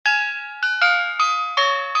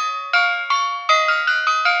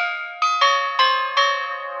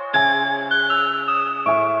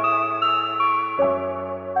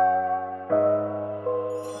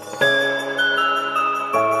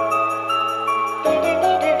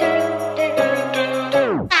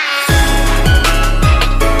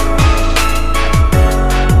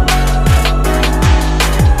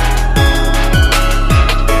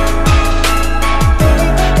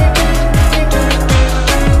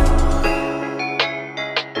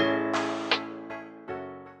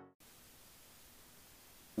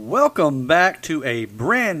Welcome back to a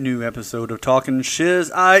brand new episode of Talking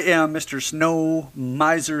Shiz. I am Mr. Snow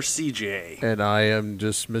Miser CJ. And I am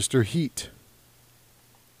just Mr. Heat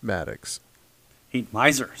Maddox. Heat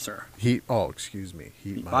Miser, sir. Heat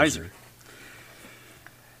Miser.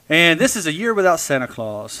 And this is a year without Santa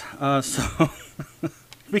Claus. So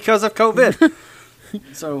because of COVID.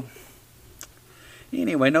 So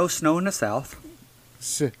anyway, no snow in the south.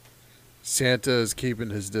 Santa is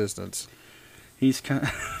keeping his distance. He's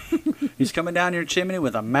coming down your chimney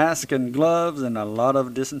with a mask and gloves and a lot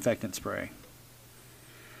of disinfectant spray.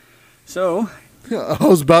 So, I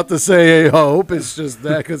was about to say, I hope it's just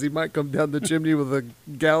that because he might come down the chimney with a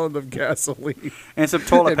gallon of gasoline and some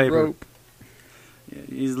toilet paper. Rope.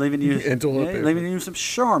 He's leaving you some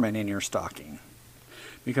Charmin in your stocking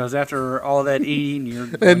because after all that eating, you're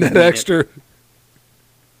and that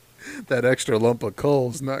extra lump of coal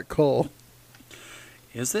is not coal.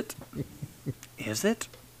 Is it? Is it?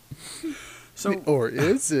 So, or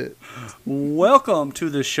is it? Welcome to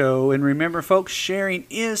the show. And remember, folks, sharing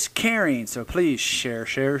is caring. So please share,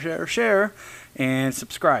 and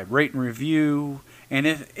subscribe, rate, and review. And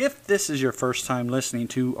if this is your first time listening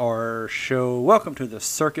to our show, welcome to the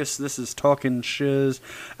circus. This is Talking Shiz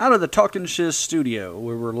out of the Talking Shiz studio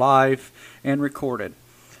where we're live and recorded.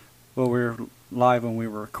 Well, we're live when we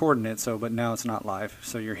were recording it, but now it's not live.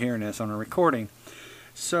 So you're hearing this on a recording.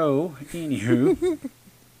 So, anywho,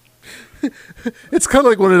 it's kind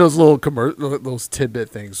of like one of those little those tidbit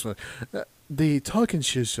things. The Talking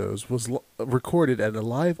Shiz shows was recorded at a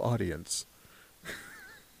live audience,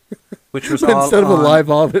 which was instead of a live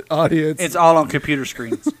audience. It's all on computer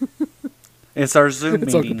screens. It's our Zoom It's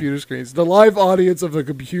meeting. on computer screens. The live audience of a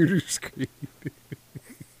computer screen.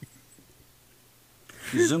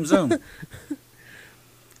 Zoom. Zoom.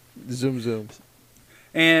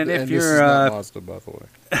 And if you're this is not Mazda, by the way.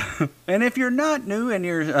 And if you're not new and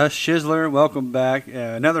you're a Shizzler, welcome back.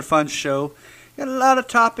 Another fun show. Got a lot of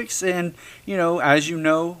topics, and as you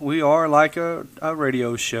know, we are like a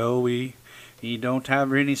radio show. We don't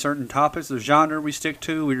have any certain topics, the genre we stick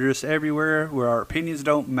to. We're just everywhere where our opinions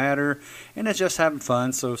don't matter, and it's just having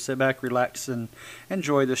fun. So sit back, relax, and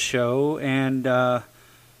enjoy the show. And our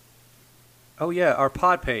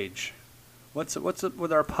pod page. What's up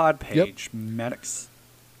with our pod page, Maddox?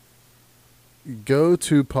 Go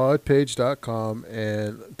to podpage.com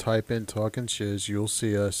and type in Talking Shiz. You'll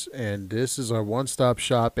see us. And this is our one-stop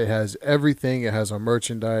shop. It has everything. It has our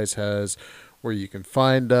merchandise, has where you can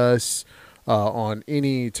find us on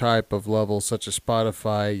any type of level, such as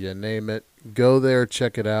Spotify, you name it. Go there,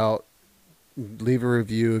 check it out. Leave a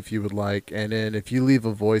review if you would like. And then if you leave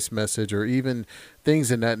a voice message or even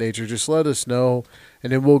things in that nature, just let us know.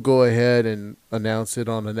 And then we'll go ahead and announce it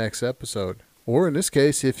on the next episode. Or in this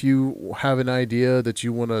case, if you have an idea that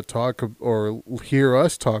you want to talk or hear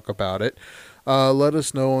us talk about it, let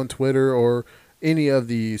us know on Twitter or any of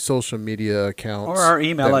the social media accounts or our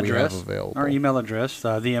email address. Available. Our email address,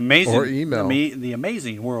 the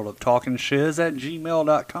amazing world of talking shiz at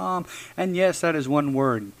gmail.com. And yes, that is one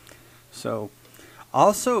word. So,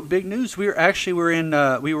 also big news. We were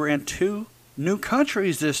in two new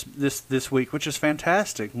countries this week, which is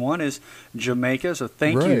fantastic. One is Jamaica, so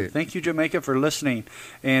thank you Jamaica for listening,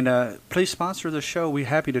 and please sponsor the show. We're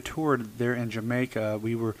happy to tour there in Jamaica.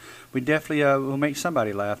 We definitely will make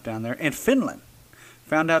somebody laugh down there. And Finland,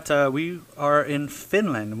 found out we are in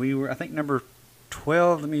Finland. We were, I think, number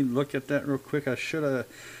 12. Let me look at that real quick. I should have.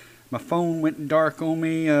 My phone went dark on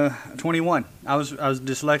me. 21. I was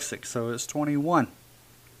dyslexic, so it's 21.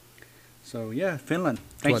 So yeah, Finland.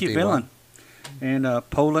 Thank 21. You, Finland. And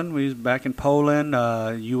Poland, we was back in Poland,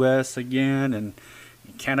 U.S. again, and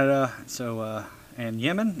Canada, so and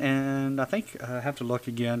Yemen, and I think I have to look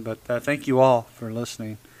again, but thank you all for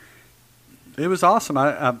listening. It was awesome.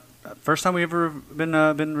 I first time we ever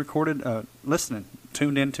been recorded,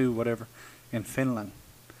 tuned into whatever in Finland,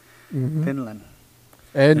 Finland,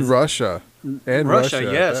 and Russia, and Russia.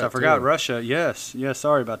 Yes, I forgot too. Russia. Yes,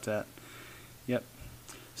 sorry about that. Yep.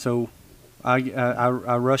 So.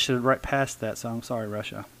 I rushed right past that, so I'm sorry,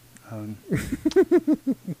 Russia.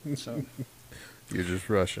 So you're just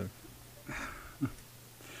Russian.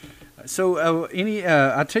 So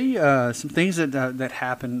I'll tell you some things that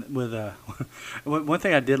happened with one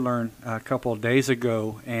thing I did learn a couple of days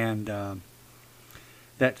ago, and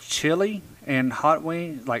that chili and hot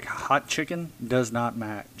wing, like hot chicken, does not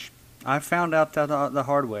match. I found out that the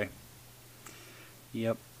hard way.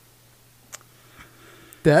 Yep.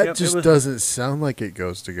 That just doesn't sound like it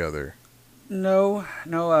goes together. No.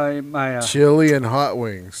 My chili and hot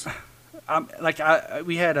wings.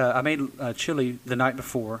 I made chili the night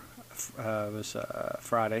before. It was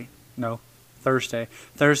Friday. No, Thursday.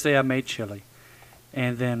 Thursday I made chili,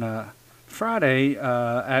 and then Friday,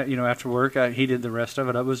 after work, he did the rest of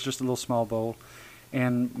it. It was just a little small bowl,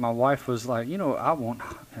 and my wife was like, I want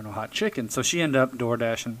hot chicken, so she ended up door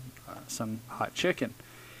dashing some hot chicken,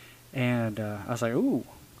 and I was like, ooh,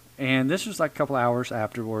 and this was like a couple hours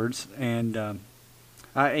afterwards, and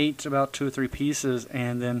I ate about 2 or 3 pieces,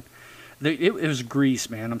 and then it was grease,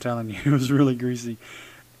 man. I'm telling you, it was really greasy.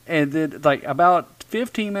 And then, like, about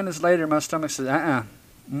 15 minutes later, my stomach said,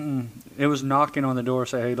 It was knocking on the door,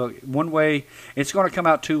 saying, hey, look, one way, it's going to come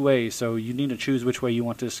out 2 ways, so you need to choose which way you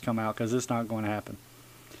want this to come out, because it's not going to happen.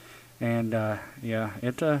 And,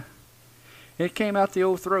 it came out the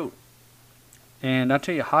old throat. And I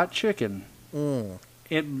tell you, hot chicken,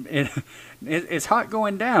 it's hot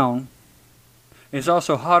going down. It's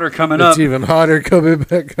also hotter coming up. It's even hotter coming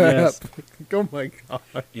back yes. up. Oh, my God.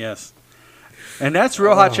 Yes. And that's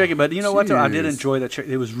real hot chicken. But you know what, though? I did enjoy that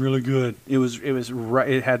chicken. It was really good. It was right.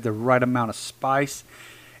 It had the right amount of spice,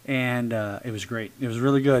 and it was great. It was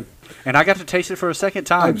really good. And I got to taste it for a second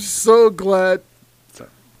time. I'm so glad.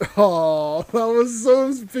 Oh, I was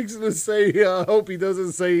so fixing to say, I hope he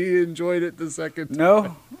doesn't say he enjoyed it the second time.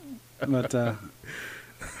 No, but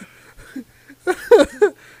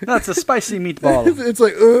that's a spicy meatball. It's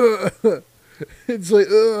like, it's like,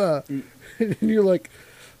 and you're like,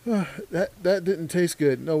 that didn't taste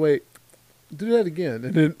good. No, wait, do that again,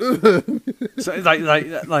 and then. So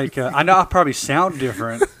like I know I probably sound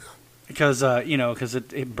different because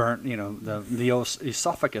it burnt the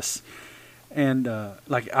esophagus. And,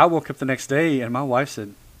 I woke up the next day, and my wife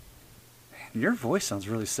said, man, your voice sounds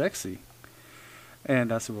really sexy.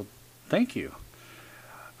 And I said, well, thank you.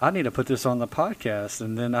 I need to put this on the podcast.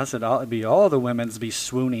 And then I said, all the women's be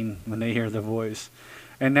swooning when they hear the voice.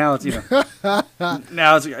 And now it's,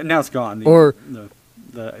 now it's gone. Or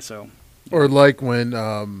like when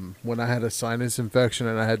I had a sinus infection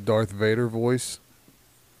and I had Darth Vader voice.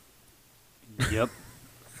 Yep.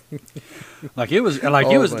 It was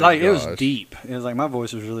deep. It was like my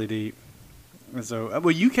voice was really deep. And so,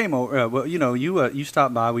 you came over. You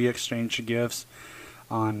stopped by. We exchanged gifts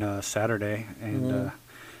on Saturday, and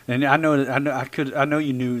and I know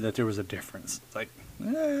you knew that there was a difference. It's like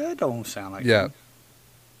that don't sound like yeah. You.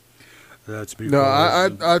 That's because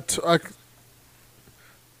I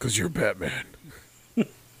because you're Batman.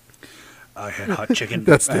 I had hot chicken.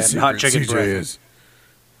 That's the secret. Hot chicken CJ breath. Is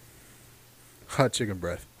hot chicken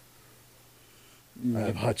breath. I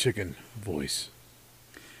have hot chicken voice.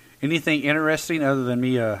 Anything interesting other than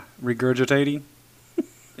me regurgitating?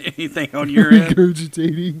 Anything on your end?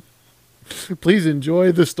 Regurgitating. Please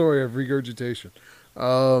enjoy the story of regurgitation.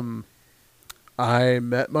 I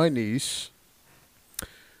met my niece.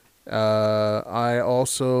 I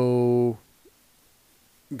also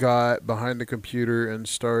got behind the computer and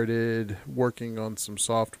started working on some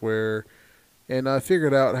software, and I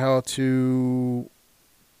figured out how to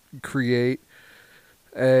create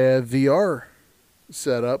a VR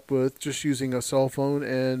setup with just using a cell phone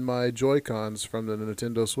and my Joy-Cons from the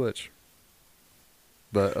Nintendo Switch.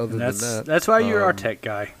 But other than that, that's why you're our tech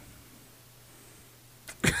guy.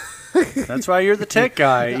 That's why you're the tech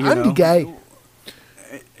guy. I'm the guy.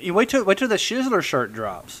 You wait till the Shizzler shirt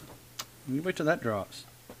drops. You wait till that drops.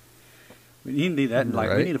 We need to do that.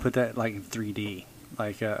 Like we need to put that like in 3D,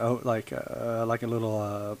 like a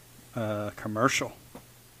little commercial.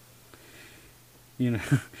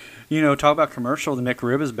 Talk about commercial. The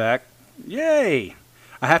McRib is back. Yay!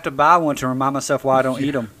 I have to buy one to remind myself why I don't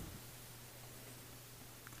eat them.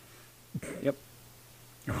 Yep.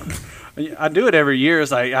 I do it every year.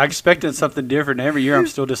 It's like I expected something different. Every year I'm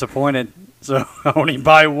still disappointed. So I only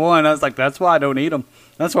buy one. I was like, that's why I don't eat them.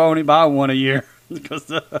 That's why I only buy one a year. Because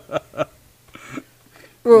that's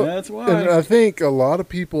why. And I think a lot of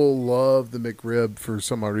people love the McRib for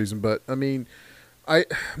some odd reason. But, I mean, I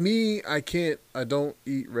don't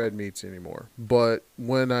eat red meats anymore. But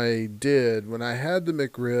when I had the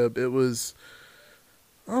McRib, it was,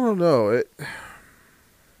 I don't know.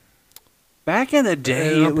 Back in the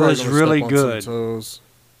day, it was really good.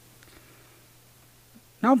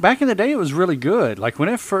 No, back in the day, it was really good. Like, when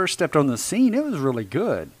it first stepped on the scene, it was really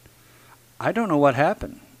good. I don't know what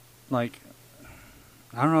happened. Like,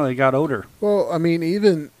 I don't know, it got older. Well, I mean,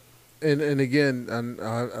 even, and again,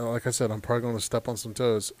 like I said, I'm probably going to step on some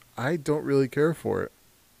toes. I don't really care for it.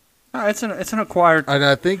 No, it's an acquired, and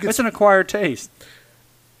I think it's an acquired taste.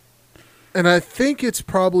 And I think it's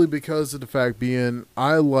probably because of the fact being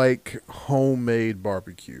I like homemade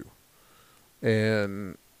barbecue.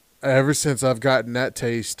 And ever since I've gotten that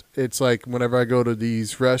taste, it's like whenever I go to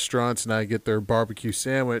these restaurants and I get their barbecue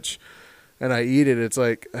sandwich and I eat it, it's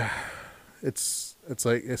like it's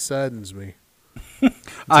like it saddens me.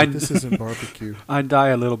 This isn't barbecue. I die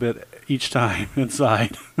a little bit each time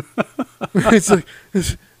inside. it's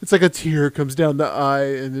like a tear comes down the eye,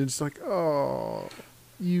 and it's like, oh,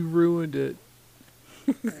 you ruined it.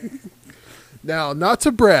 Now, not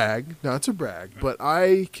to brag, but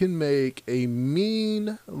I can make a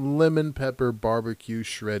mean lemon pepper barbecue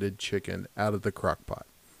shredded chicken out of the crock pot.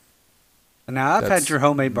 Now, I've had your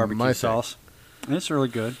homemade barbecue sauce. It's really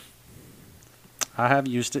good. I have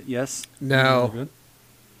used it, yes. Now, really good.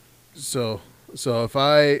 So if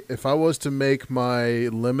I was to make my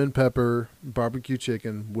lemon pepper barbecue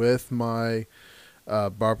chicken with my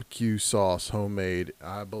barbecue sauce homemade,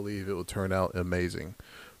 I believe it would turn out amazing.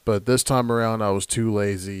 But this time around, I was too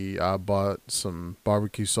lazy. I bought some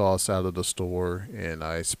barbecue sauce out of the store, and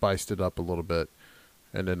I spiced it up a little bit,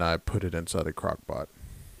 and then I put it inside a crock pot.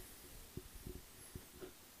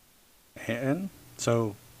 And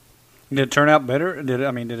so, did it turn out better? Did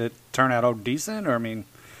it turn out all decent? Or,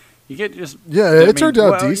 you get just... Yeah, it turned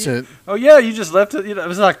out decent. You just left it, it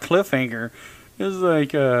was like a cliffhanger. It was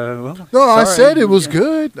like, No, sorry. I said it was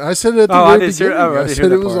good. I said it at the very beginning. I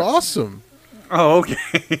said it was awesome. Oh, okay.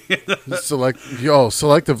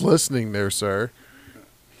 Selective listening there, sir.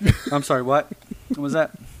 I'm sorry, what? What was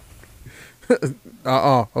that?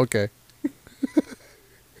 Okay.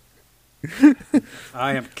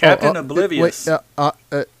 I am Captain Oblivious.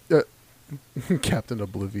 Captain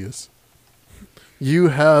Oblivious. You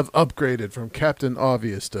have upgraded from Captain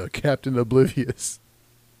Obvious to Captain Oblivious.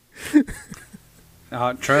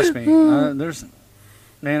 Trust me.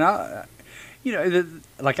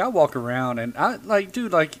 I walk around and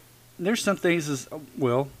there's some things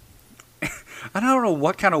I don't know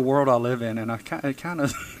what kind of world I live in, and it kind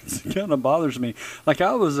of bothers me. Like,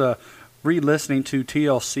 I was re-listening to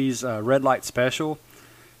TLC's Red Light Special,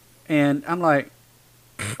 and I'm like,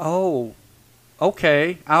 oh,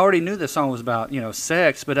 okay. I already knew the song was about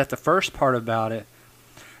sex, but at the first part about it,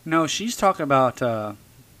 no, she's talking about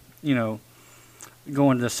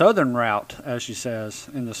going the southern route, as she says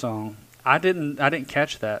in the song. I didn't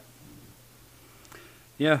catch that.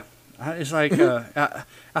 Yeah, it's like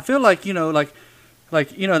I feel like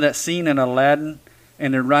that scene in Aladdin,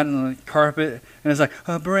 and they're riding on the carpet, and it's like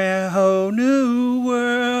a brand whole new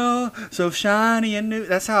world, so shiny and new.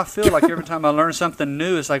 That's how I feel like every time I learn something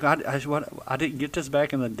new. It's like I didn't get this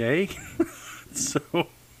back in the day, so.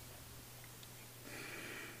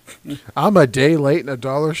 I'm a day late and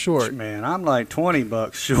 $1 short. Man, I'm like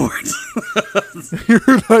 $20 short.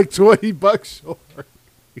 You're like $20 short.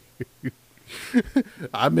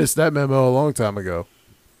 I missed that memo a long time ago.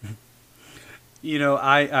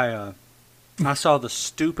 I saw the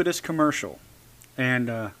stupidest commercial,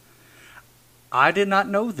 and I did not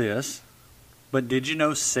know this, but did you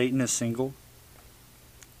know Satan is single?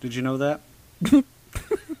 Did you know that?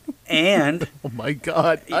 And oh my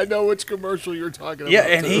God, I know which commercial you're talking about. Yeah,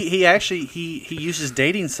 and he actually uses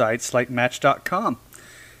dating sites like Match.com,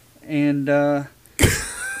 and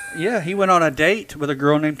he went on a date with a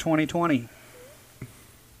girl named 2020.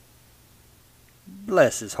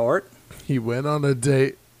 Bless his heart. He went on a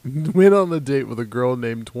date with a girl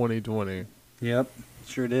named 2020. Yep,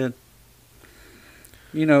 sure did.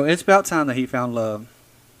 It's about time that he found love.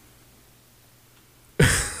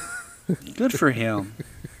 Good for him.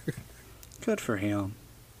 Good for him.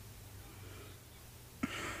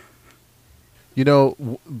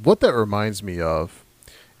 What that reminds me of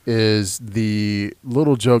is the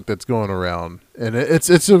little joke that's going around, and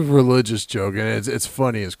it's a religious joke, and it's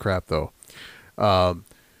funny as crap though.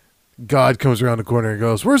 God comes around the corner and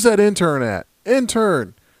goes, "Where's that intern at?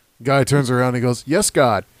 Intern!" Guy turns around and goes, "Yes,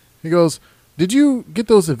 God." He goes, "Did you get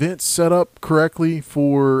those events set up correctly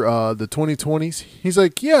for the 2020s?" He's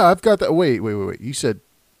like, "Yeah, I've got that." Wait. You said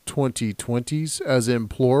 2020s as in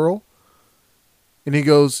plural? And he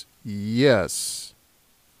goes, "Yes.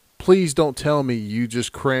 Please don't tell me you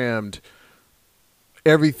just crammed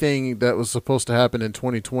everything that was supposed to happen in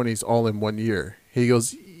 2020s all in 1 year." He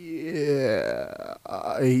goes, "Yeah,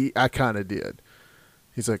 I kind of did."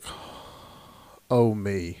 He's like, "Oh,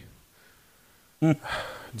 me."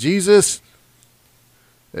 Jesus,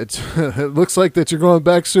 it looks like that you're going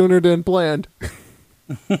back sooner than planned.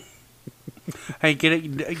 Hey, get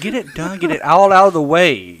it done, get it all out of the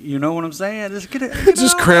way. You know what I'm saying? Just get it.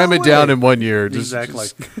 Just cram it down in 1 year. Exactly.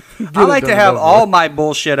 I like to have all my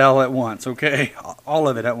bullshit all at once. Okay, all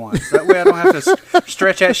of it at once. That way I don't have to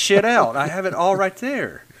stretch that shit out. I have it all right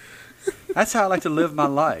there. That's how I like to live my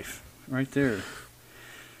life, right there.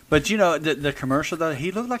 But the commercial though,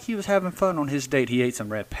 he looked like he was having fun on his date. He ate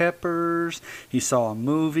some red peppers. He saw a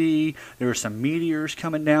movie. There were some meteors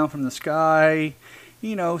coming down from the sky.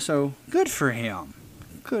 So good for him.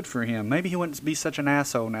 good for him. Maybe he wouldn't be such an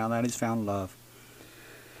asshole now that he's found love.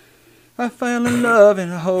 I fell in love in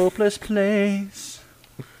a hopeless place.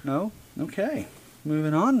 No? Okay.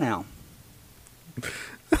 Moving on now.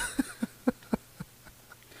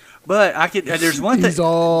 But I could. There's one thing. He's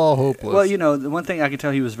all hopeless. Well, the one thing I could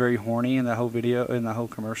tell, he was very horny in the whole video, in the whole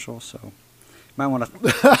commercial. So, might want to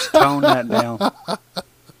tone that down.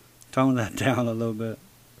 Tone that down a little bit.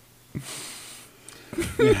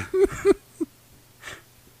 Yeah.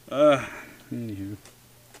 Anywho.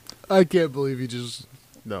 I can't believe he just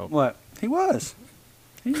no. What? He was.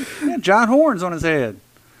 He had giant horns on his head,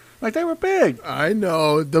 like they were big. I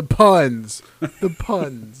know the puns. The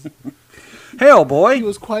puns. Hell, boy. He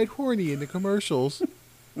was quite horny in the commercials.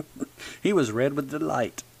 He was red with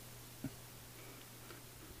delight.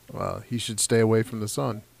 Well, he should stay away from the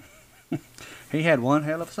sun. He had one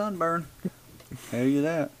hell of a sunburn. Tell you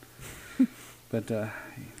that. But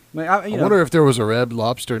I wonder if there was a Red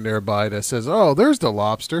Lobster nearby that says, "Oh, there's the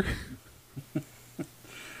lobster."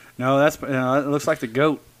 No, that's it looks like the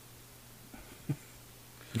goat.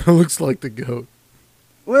 It looks like the goat.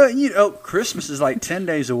 Well, Christmas is like 10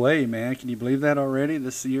 days away, man. Can you believe that already?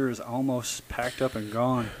 This year is almost packed up and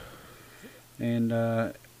gone. And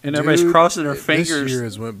everybody's crossing their fingers. This year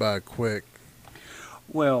has went by quick.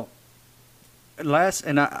 Well,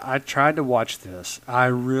 I tried to watch this. I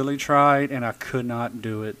really tried, and I could not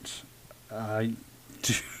do it.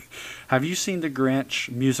 Have you seen the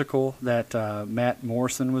Grinch musical that Matt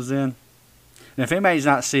Morrison was in? And if anybody's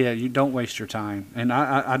not seen it, you don't waste your time. And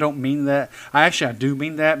I don't mean that. I do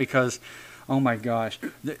mean that because, oh my gosh,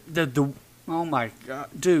 oh my god,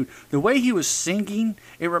 dude, the way he was singing,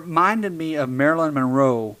 it reminded me of Marilyn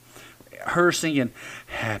Monroe. Her singing,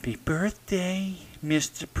 "Happy birthday,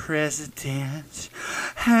 Mr. President,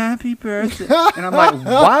 happy birthday." And I'm like,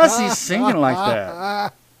 why is he singing like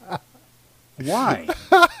that? Why?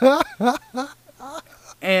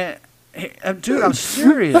 And dude, I'm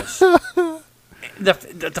serious.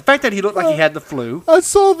 The fact that he looked like he had the flu. I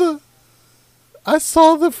saw the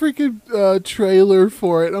freaking trailer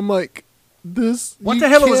for it. I'm like, this. What the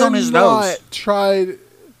hell was on his nose?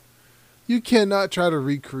 You cannot try to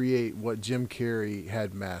recreate what Jim Carrey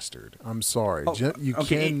had mastered. I'm sorry. You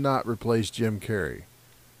cannot replace Jim Carrey.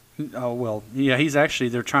 Oh, well, yeah,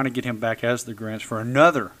 they're trying to get him back as the Grinch for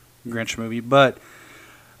another Grinch movie, but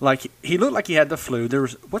like he looked like he had the flu. There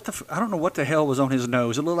was I don't know what the hell was on his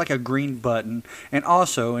nose. It looked like a green button. And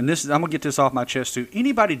also, I'm gonna get this off my chest too.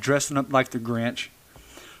 Anybody dressing up like the Grinch,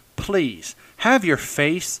 please have your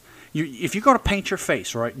face. If you're going to paint your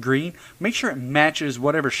face, right, green, make sure it matches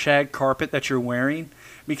whatever shag carpet that you're wearing,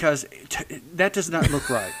 because that does not look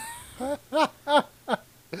right.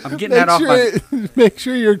 I'm getting that off Make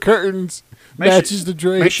sure your curtains matches the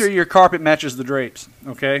drapes. Make sure your carpet matches the drapes,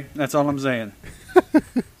 okay? That's all I'm saying.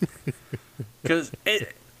 Because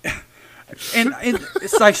it's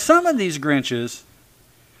like some of these Grinches,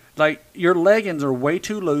 like your leggings are way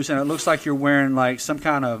too loose, and it looks like you're wearing like some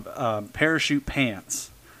kind of parachute pants.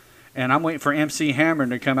 And I'm waiting for MC Hammer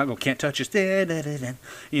to come out and go, "Can't touch us." But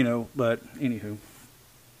anywho.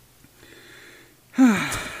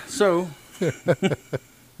 So,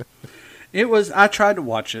 I tried to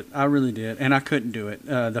watch it. I really did. And I couldn't do it.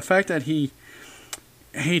 The fact that he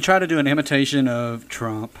tried to do an imitation of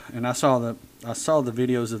Trump, and I saw the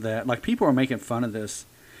videos of that. Like, people are making fun of this.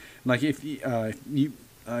 Like, if you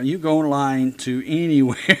go online to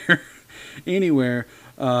anywhere,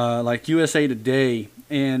 like USA Today,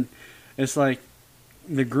 and it's like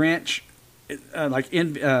the Grinch,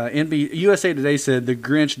 USA Today said the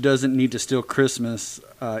Grinch doesn't need to steal Christmas.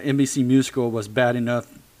 NBC Musical was bad enough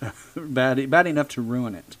to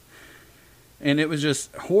ruin it, and it was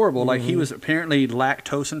just horrible. Mm-hmm. Like, he was apparently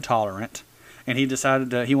lactose intolerant, and he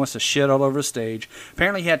decided he wants to shit all over the stage.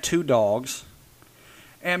 Apparently, he had 2 dogs.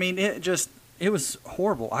 I mean, it was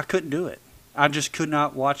horrible. I couldn't do it. I just could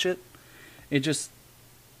not watch it. It just.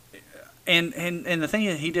 And the thing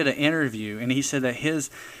is, he did an interview, and he said that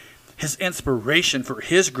his inspiration for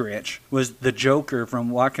his Grinch was the Joker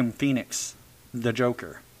from Joaquin Phoenix, the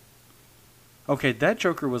Joker. Okay, that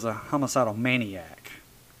Joker was a homicidal maniac.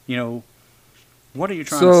 What are you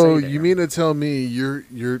trying to say there? So you mean to tell me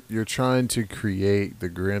you're trying to create the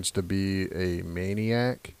Grinch to be a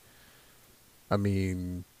maniac? I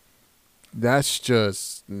mean, that's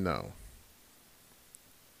just no.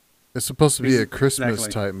 It's supposed to be a Christmas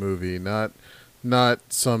type movie, not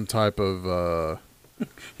some type of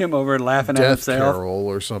him over laughing at Death himself, Carol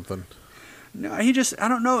or something. No, I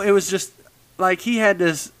don't know. It was just like he had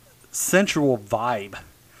this sensual vibe.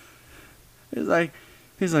 He's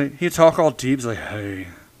like he'd talk all deep. He's like, "Hey,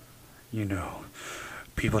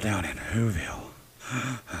 people down in Whoville,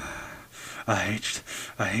 I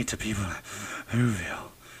hate the people of Whoville.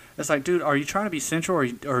 It's like, dude, are you trying to be central,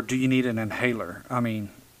 or do you need an inhaler? I mean,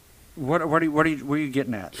 what are you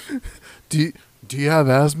getting at? Do you have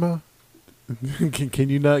asthma? Can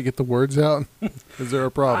you not get the words out? Is there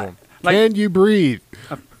a problem? Can you breathe?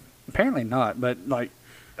 Apparently not, but like,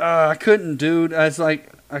 I couldn't, dude. I was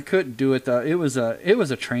like, I couldn't do it though. It was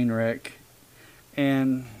a train wreck,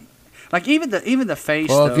 and like even the face.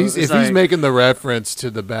 Well, though, if he's making the reference to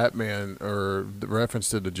the Batman or the reference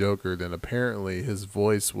to the Joker, then apparently his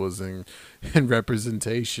voice was in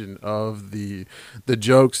representation of the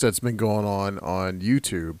jokes that's been going on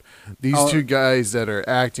YouTube. These two guys that are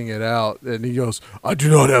acting it out, and he goes, "I do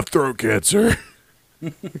not have throat cancer."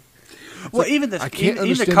 Well, even I can't understand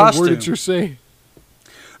even the costume. The word that you're saying.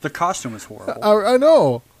 The costume was horrible. I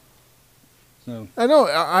know. So. I know.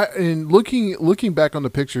 And looking back on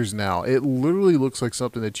the pictures now, it literally looks like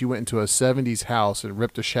something that you went into a 70s house and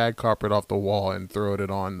ripped a shag carpet off the wall and thrown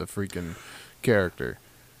it on the freaking character.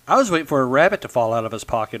 I was waiting for a rabbit to fall out of his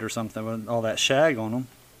pocket or something with all that shag on him.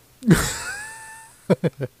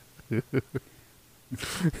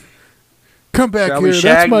 Come back here.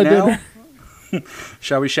 That's my dinner.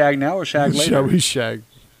 Shall we shag now or shag later? Shall we shag?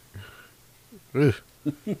 No.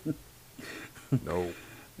 No.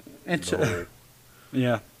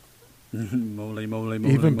 Yeah. Moly.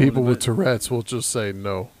 Even people with Tourette's will just say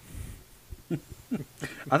no.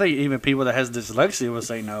 I think even people that has dyslexia will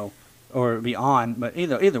say no, or be on. But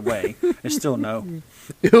either way, it's still no.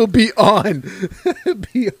 It'll be on.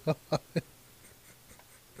 Be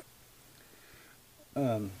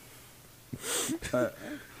on.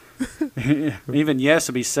 Even yes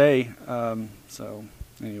would be say. So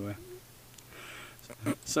anyway.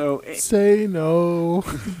 So say no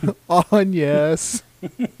on yes.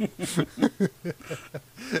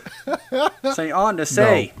 Say on to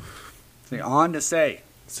say. No. Say on to say.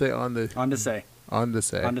 Say on to say. On to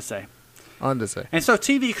say. On to say. On to say. And so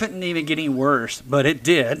TV couldn't even get any worse, but it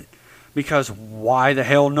did, because why the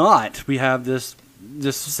hell not? We have this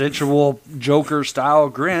sensual Joker style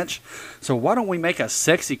Grinch, so why don't we make a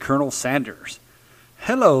sexy Colonel Sanders?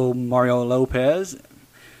 Hello, Mario Lopez.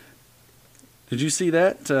 Did you see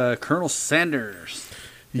that? Colonel Sanders.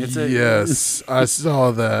 Yes, I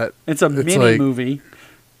saw that. It's a mini movie,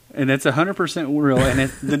 and it's 100% real. And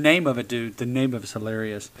the name of it, dude, the name of it's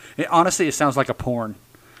hilarious. Honestly, it sounds like a porn.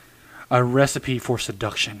 A recipe for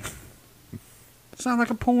seduction. It sounds like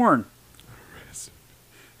a porn.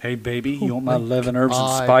 Hey, baby, you want my 11 herbs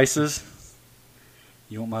and spices?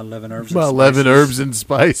 You want my 11 herbs and spices? My 11 herbs and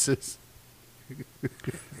spices.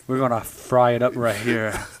 We're going to fry it up right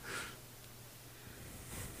here.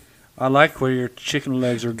 I like where your chicken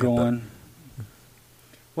legs are going.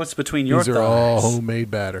 What's between your thighs? These are all homemade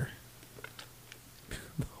batter.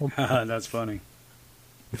 That's funny.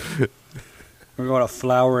 We're going to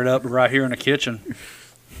flour it up right here in the kitchen.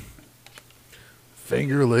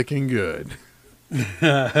 Finger licking good.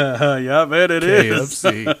 Yeah, I bet it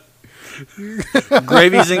KFC. Is.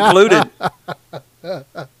 Gravy's included.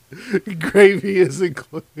 Gravy is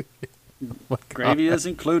included. Gravy is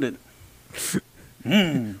included.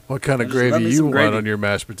 What kind of gravy you want on your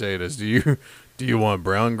mashed potatoes? Do you want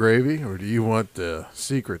brown gravy, or do you want the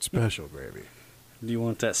secret special gravy? Do you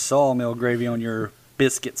want that sawmill gravy on your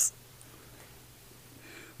biscuits?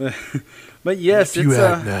 But yes, if you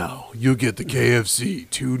act now, you'll get the KFC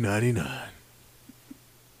 $2.99.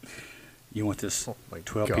 You want this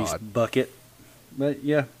 12-piece bucket? But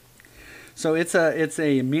yeah, so it's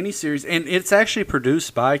a mini series, and it's actually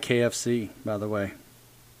produced by KFC, by the way.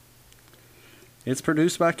 It's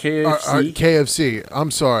produced by KFC. KFC. I'm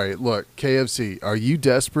sorry. Look, KFC. Are you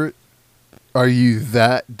desperate? Are you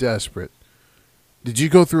that desperate? Did you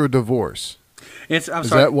go through a divorce? Is sorry.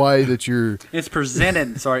 That why that you're? It's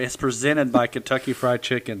presented. It's presented by Kentucky Fried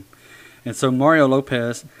Chicken, and so Mario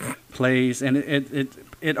Lopez plays, and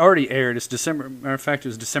it already aired. It's December. Matter of fact, it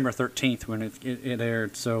was December 13th when it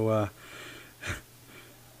aired. So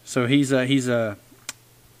he's a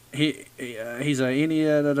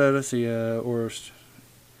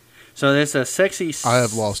so it's a sexy. I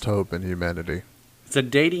have lost hope in humanity. It's a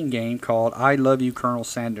dating game called I Love You, Colonel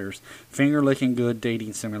Sanders. Finger licking good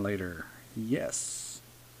dating simulator. Yes.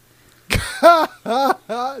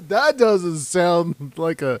 That doesn't sound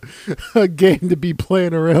like a game to be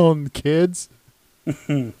playing around, kids.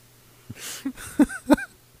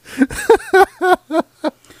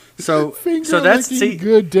 So that's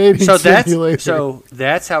good dating simulator. So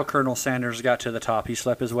that's how Colonel Sanders got to the top. He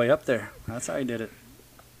slept his way up there. That's how he did it.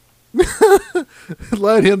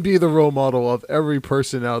 Let him be the role model of every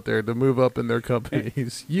person out there to move up in their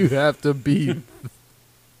companies. You have to be.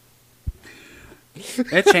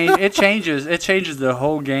 It changes the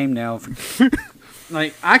whole game now.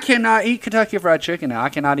 Like, I cannot eat Kentucky Fried Chicken now. I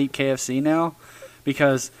cannot eat KFC now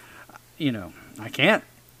because, I can't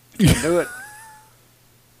do it.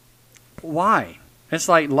 Why? It's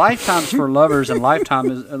like Lifetime's for lovers and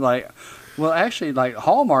Lifetime is like, well, actually, like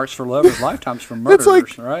Hallmark's for lovers, Lifetime's for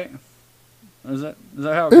murderers, right? Is that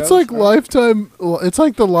how it goes? It's like Lifetime. It's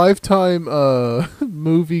like the Lifetime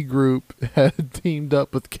movie group had teamed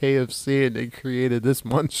up with KFC and they created this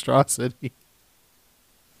monstrosity.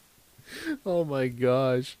 Oh my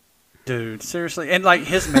gosh, dude! Seriously, and like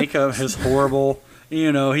his makeup is horrible.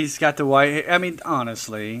 He's got the white. I mean,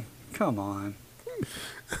 honestly, come on.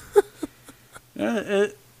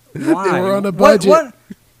 Why? They were on a budget.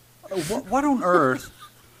 What on earth?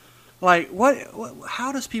 Like, what?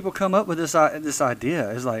 How does people come up with this idea?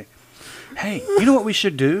 It's like, hey, you know what we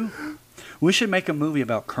should do? We should make a movie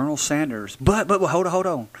about Colonel Sanders. But hold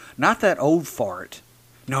on. Not that old fart.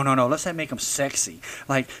 No. Let's make him sexy.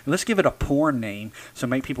 Like, let's give it a porn name so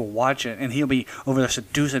make people watch it, and he'll be over there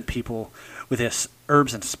seducing people with his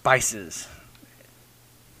herbs and spices.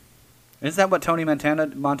 Isn't that what Tony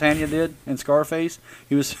Montana did in Scarface?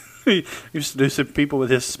 He was seducing people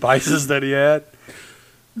with his spices that he had.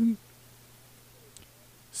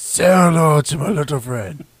 Say hello to my little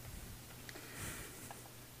friend.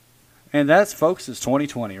 And that's, folks, is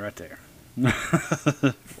 2020 right there.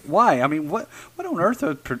 Why? I mean, what on earth?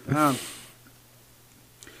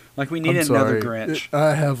 Like, we need another Grinch.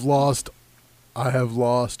 I have lost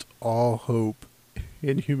all hope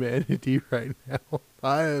in humanity right now.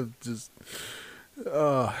 I have just.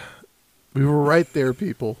 We were right there,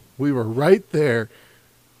 people. We were right there.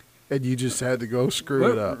 And you just had to go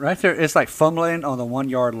screw it up. Right there. It's like fumbling on the 1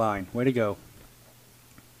 yard line. Way to go.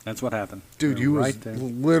 That's what happened. Dude, you was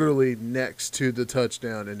literally next to the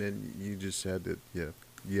touchdown, and then you just had to, you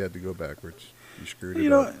had to go backwards. You screwed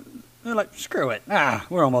it up. They're like, screw it.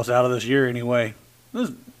 We're almost out of this year anyway.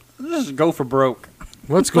 Let's just go for broke.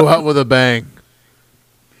 Let's go out with a bang.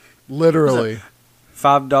 Literally.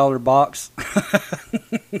 $5 box.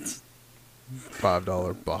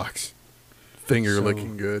 $5 box. Finger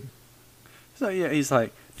licking good. So, yeah, he's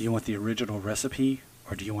like, do you want the original recipe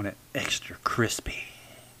or do you want it extra crispy?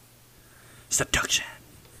 Seduction.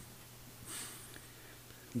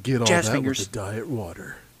 Get all Jazz that fingers. with the diet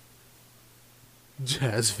water.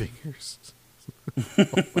 Jazz fingers. Oh,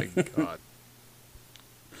 my God.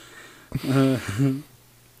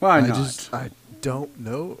 Why not? I don't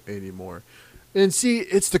know anymore. And see,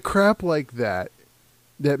 it's the crap like that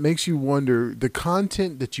makes you wonder the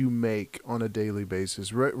content that you make on a daily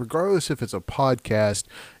basis, regardless if it's a podcast,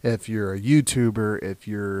 if you're a YouTuber, if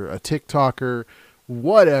you're a TikToker,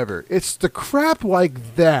 whatever. It's the crap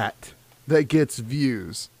like that gets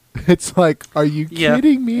views. It's like, are you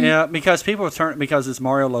kidding me? Yeah, because because it's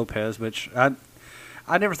Mario Lopez, which I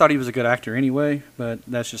never thought he was a good actor anyway, but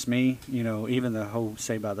that's just me. Even the whole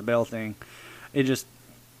Saved by the Bell thing, it just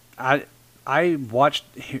I watched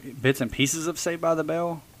bits and pieces of Saved by the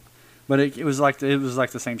Bell, but it was like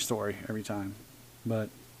the same story every time. But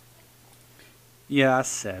yeah, I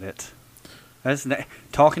said it. That's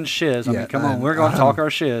talking shiz. I mean, come on, we're going to talk our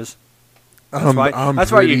shiz.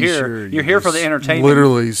 That's why you're here. Sure you're here for the entertainment.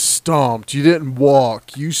 Literally stomped. You didn't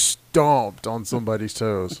walk. You stomped on somebody's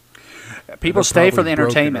toes. People stay for the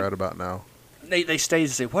entertainment. Right about now. They stay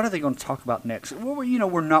to say, what are they going to talk about next? Well,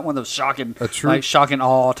 we're not one of those shocking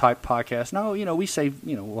awe type podcasts. No, we say,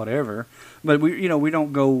 whatever. But we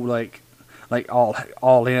don't go like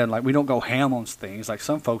all in. Like, we don't go ham on things. Like,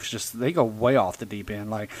 some folks they go way off the deep end.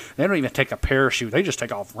 Like, they don't even take a parachute. They just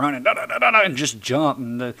take off running, and just jump.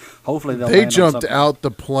 And hopefully they jumped out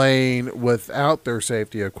the plane without their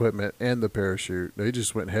safety equipment and the parachute. They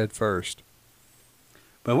just went head first.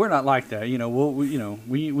 But we're not like that.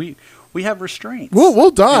 We have restraints.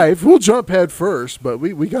 We'll dive. We'll jump head first, but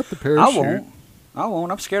we got the parachute. I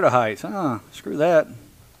won't. I'm scared of heights. Screw that.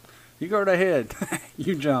 You go right ahead.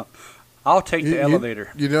 You jump. I'll take the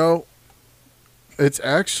elevator. It's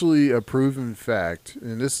actually a proven fact,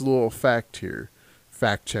 and this is a little fact here.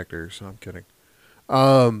 Fact checkers. I'm kidding.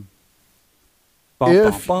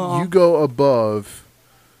 If you go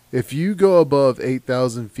above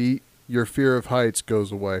 8,000 feet, your fear of heights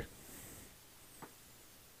goes away.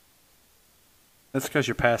 That's because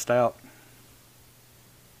you're passed out.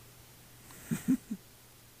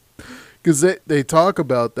 Because they talk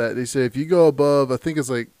about that. They say if you go above, I think it's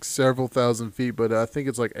like several thousand feet, but I think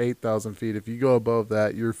it's like 8,000 feet. If you go above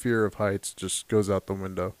that, your fear of heights just goes out the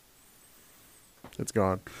window. It's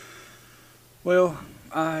gone. Well,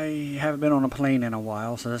 I haven't been on a plane in a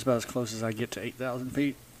while, so that's about as close as I get to 8,000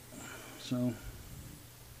 feet. So,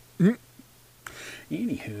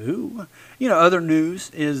 Anywho, other news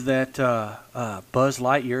is that Buzz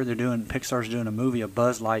Lightyear, Pixar's doing a movie of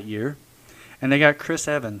Buzz Lightyear, and they got Chris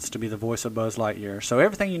Evans to be the voice of Buzz Lightyear. So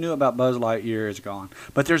everything you knew about Buzz Lightyear is gone.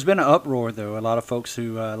 But there's been an uproar, though. A lot of folks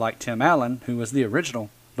who like Tim Allen, who was the original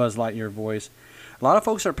Buzz Lightyear voice, a lot of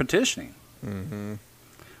folks are petitioning. Mm-hmm.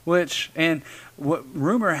 What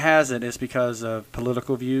rumor has it is because of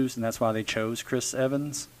political views, and that's why they chose Chris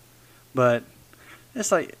Evans. But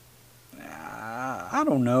it's like, I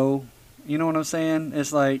don't know. You know what I'm saying?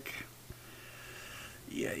 It's like,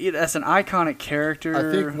 that's an iconic character.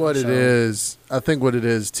 I think what it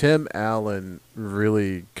is, Tim Allen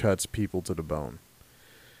really cuts people to the bone.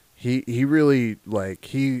 He really,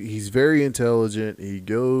 he's very intelligent.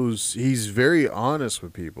 He's very honest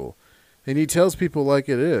with people. And he tells people like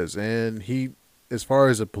it is. And he, as far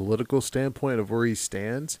as a political standpoint of where he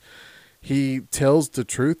stands, he tells the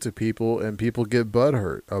truth to people, and people get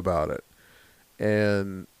butthurt about it.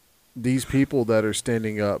 And these people that are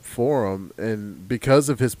standing up for him, and because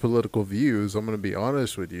of his political views, I'm going to be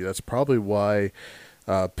honest with you, that's probably why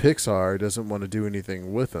Pixar doesn't want to do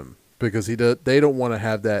anything with him, because they don't want to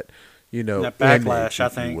have that, that backlash. I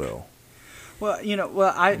think. Well, I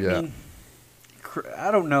mean,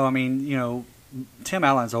 I don't know. I mean, Tim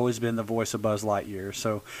Allen's always been the voice of Buzz Lightyear.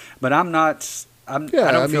 So, but I don't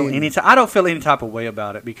feel any type of way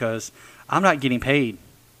about it because I'm not getting paid,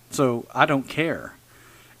 so I don't care.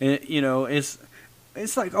 It's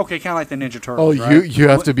like, okay, kind of like the Ninja Turtles. Oh, right? you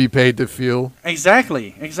have to be paid to feel.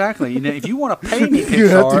 Exactly. If you want to pay me,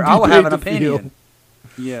 Pixar, I will have an opinion.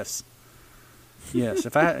 Yes. Yes.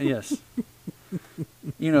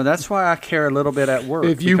 That's why I care a little bit at work.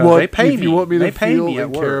 If you want me to feel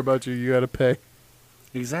and care about you, you got to pay.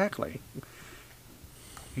 Exactly.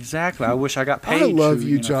 I wish I got paid. I love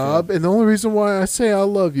you, job, and the only reason why I say I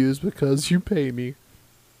love you is because you pay me.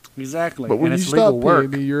 Exactly. But when you stop paying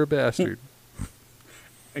me, you're a bastard.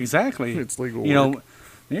 Exactly. It's legal work.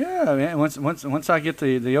 Yeah, man. Once I get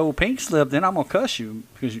the old pink slip, then I'm gonna cuss you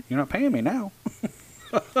because you're not paying me now.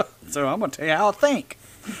 So I'm gonna tell you how I think.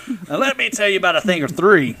 Now let me tell you about a thing or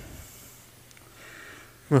three.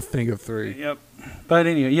 A thing of three. Yep. But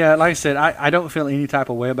anyway, yeah, like I said, I don't feel any type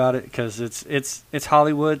of way about it because it's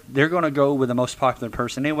Hollywood. They're gonna go with the most popular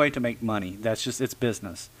person anyway to make money. That's just it's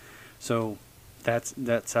business. So that's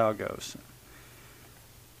how it goes.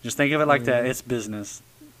 Just think of it like that. It's business.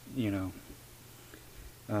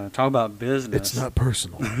 Talk about business. It's not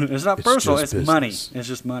personal. It's not personal. It's business. Money. It's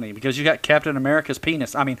just money because you got Captain America's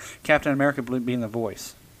penis. I mean, Captain America being the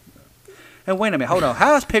voice. And wait a minute, hold on.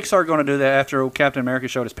 How is Pixar going to do that after old Captain America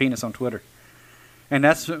showed his penis on Twitter? And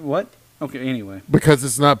that's what? Okay, anyway. Because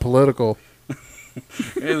it's not political.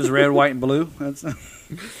 It was red, white, and blue. It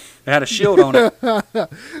had a shield on it.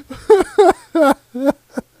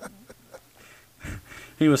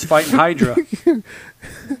 He was fighting Hydra.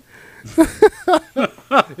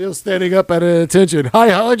 He was standing up at an attention. Hi,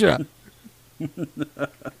 Hydra.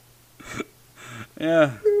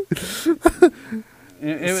 Yeah.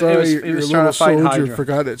 Sorry, it was trying to fight Hydra.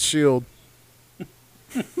 Forgot its shield.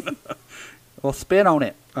 Well, spit on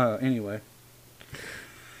it. Anyway.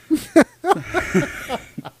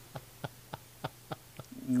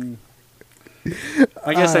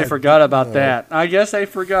 I guess they forgot about that. I guess they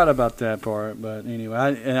forgot about that part. But anyway,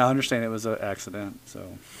 I understand it was an accident.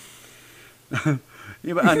 So,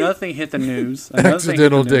 yeah, but another thing hit the news.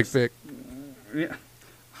 Accidental dick pic. Yeah,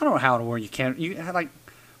 I don't know how in the world you can't.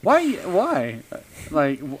 Why?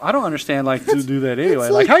 Like, I don't understand. Like, to do that anyway.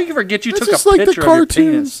 Like, how you forget you took a picture of your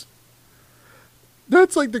penis?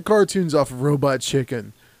 That's like the cartoons off of Robot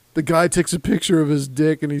Chicken. The guy takes a picture of his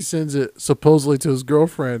dick and he sends it supposedly to his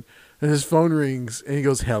girlfriend. And his phone rings, and he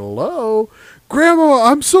goes, "Hello? Grandma,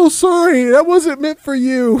 I'm so sorry. That wasn't meant for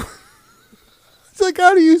you." It's like,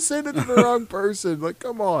 how do you send it to the wrong person? Like,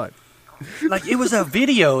 come on. Like, it was a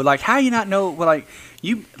video. Like, how you not know? Well,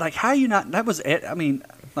 how you not? That was it. I mean,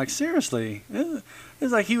 like, seriously.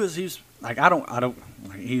 It's like he was like, I don't.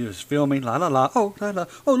 Like, he was filming, la, la, la. Oh, la, la.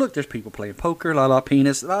 Oh, look, there's people playing poker, la, la,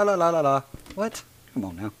 penis, la, la, la, la, la. What? Come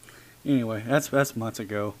on now. Anyway, that's months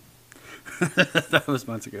ago. That was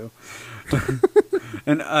months ago.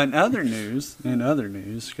 And in other news,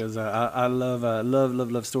 because I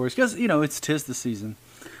love stories, because it's 'tis the season.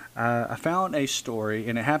 I found a story,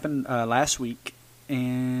 and it happened last week,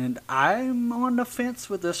 and I'm on the fence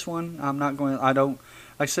with this one. I don't.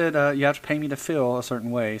 Like I said, you have to pay me to feel a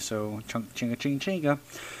certain way. So chinga.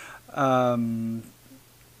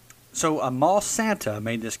 So a mall Santa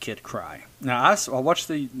made this kid cry. Now I watched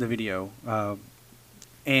the video,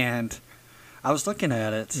 and I was looking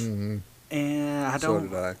at it, and I don't. So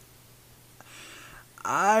did I.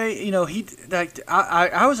 I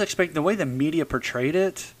was expecting the way the media portrayed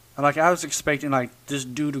it. Like I was expecting like this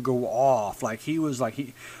dude to go off, like he was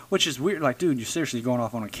like which is weird. Like, dude, you're seriously going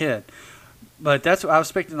off on a kid. But that's what I was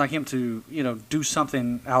expecting, like him to, do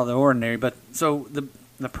something out of the ordinary. But so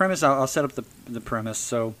the premise, I'll set up the premise,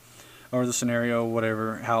 so or the scenario,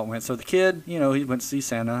 whatever, how it went. So the kid, he went to see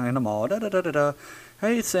Santa in the mall. Da da da da da.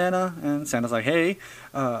 Hey, Santa, and Santa's like, hey,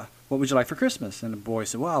 what would you like for Christmas? And the boy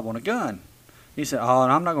said, well, I want a gun. He said, oh,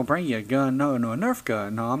 I'm not going to bring you a gun. No, a Nerf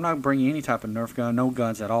gun. No, I'm not bringing you any type of Nerf gun. No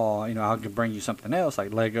guns at all. I'll bring you something else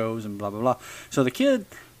like Legos and blah, blah, blah. So the kid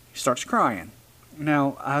starts crying.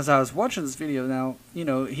 Now, as I was watching this video,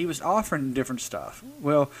 he was offering different stuff.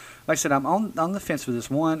 Well, like I said, I'm on the fence with this.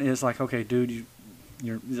 One is like, okay, dude,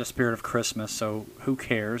 you're the spirit of Christmas, so who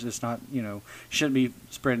cares? It's not, you shouldn't be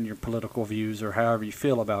spreading your political views or however you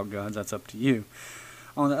feel about guns. That's up to you.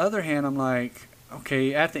 On the other hand, I'm like,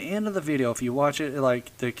 okay, at the end of the video, if you watch it,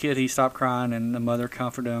 like the kid, he stopped crying and the mother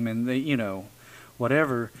comforted him and they,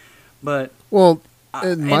 whatever. But well,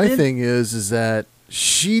 and my thing is that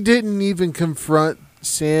she didn't even confront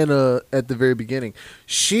Santa at the very beginning.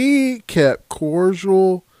 She kept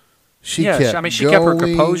cordial. She kept her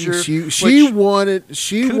composure. She wanted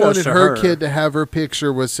her kid to have her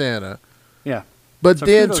picture with Santa. Yeah. But so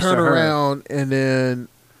then turn around and then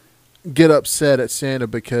get upset at Santa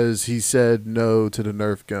because he said no to the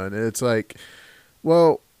Nerf gun. And it's like,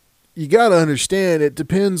 well, you got to understand, it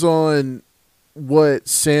depends on what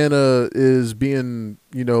Santa is being,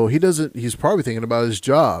 he's probably thinking about his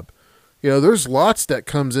job. There's lots that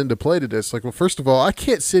comes into play to this. Like, well, first of all, I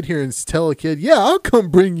can't sit here and tell a kid, yeah, I'll come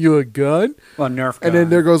bring you a gun. Well, Nerf gun. And then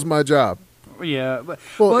there goes my job. Yeah.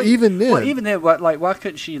 But, even then. Well, even then, why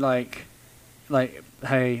couldn't she, like,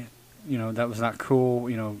 hey, that was not cool,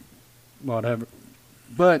 whatever.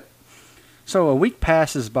 But, so a week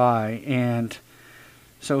passes by, and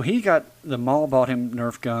so the mall bought him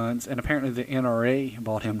Nerf guns, and apparently the NRA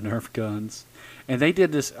bought him Nerf guns. And they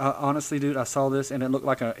did this, honestly, dude, I saw this, and it looked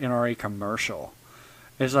like an NRA commercial.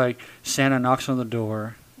 It's like Santa knocks on the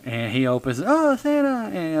door, and he opens, oh, Santa,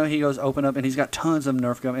 and he goes open up, and he's got tons of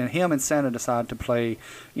Nerf guns, and him and Santa decide to play,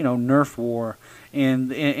 Nerf war in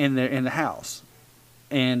the house.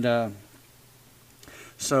 And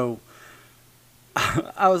so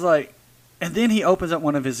I was like, and then he opens up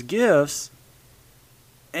one of his gifts,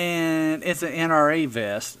 and it's an NRA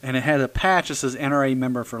vest, and it had a patch that says NRA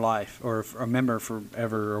member for life, or a member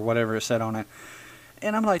forever, or whatever it said on it.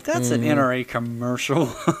 And I'm like, that's an NRA commercial.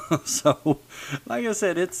 So, like I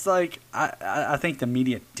said, it's like, I think the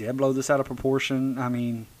media did blow this out of proportion. I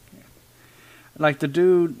mean, like the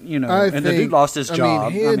dude, the dude lost his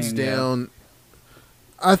job. Hands down,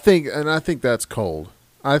 I think that's cold.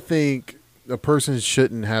 I think a person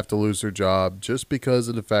shouldn't have to lose their job just because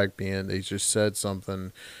of the fact being they just said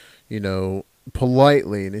something,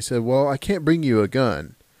 politely. And he said, well, I can't bring you a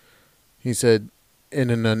gun. He said,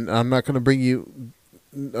 and I'm not going to bring you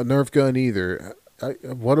a Nerf gun either.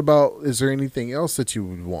 What about, is there anything else that you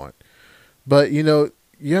would want? But,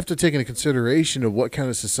 you have to take into consideration of what kind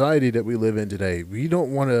of society that we live in today. We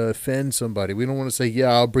don't want to offend somebody. We don't want to say, yeah,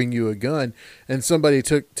 I'll bring you a gun. And somebody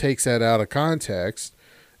takes that out of context.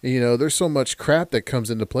 There's so much crap that comes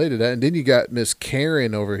into play to that. And then you got Miss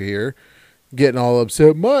Karen over here getting all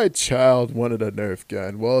upset. My child wanted a Nerf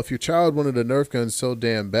gun. Well, if your child wanted a Nerf gun so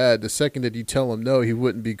damn bad, the second that you tell him no, he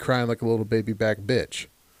wouldn't be crying like a little baby back bitch.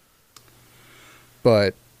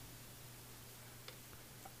 But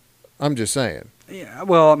I'm just saying. Yeah,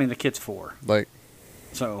 well, I mean, the kid's 4. Like,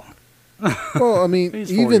 so. Well, I mean,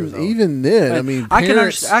 even then, I mean,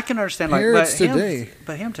 parents, I can understand, like,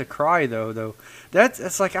 but him to cry though,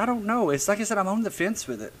 it's like, I don't know. It's like I said, I'm on the fence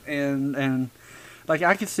with it, and like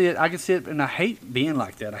I can see it, and I hate being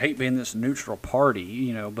like that. I hate being this neutral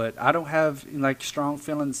party, but I don't have like strong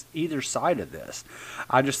feelings either side of this.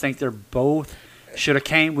 I just think they're both should have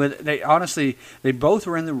came with. They both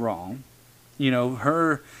were in the wrong.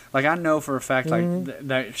 Her. Like, I know for a fact, like,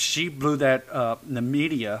 that she blew that up, the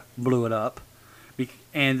media blew it up,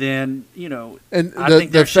 and then, And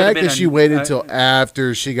the fact that she waited until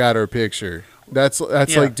after she got her picture, that's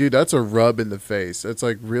like, dude, that's a rub in the face. That's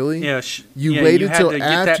like, really? Yeah. You waited until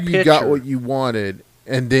after you got what you wanted,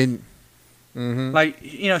 and then... Like,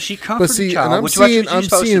 she comforted the child, and I'm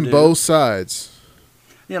seeing both sides.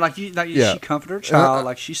 Yeah, she comforted her child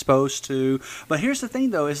like she's supposed to. But here's the thing,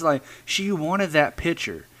 though, is like, she wanted that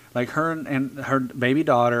picture. Like her and her baby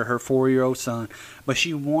daughter, her 4-year-old son, but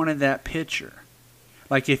she wanted that picture.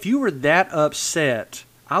 Like if you were that upset,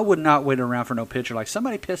 I would not wait around for no picture. Like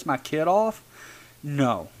somebody pissed my kid off,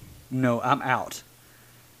 no, I'm out.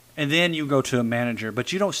 And then you go to a manager,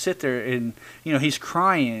 but you don't sit there and, he's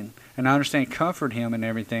crying, and I understand, comfort him and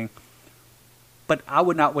everything. But I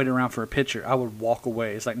would not wait around for a picture. I would walk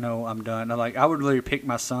away. It's like, no, I'm done. I would literally pick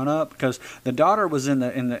my son up, because the daughter was in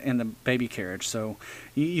the baby carriage. So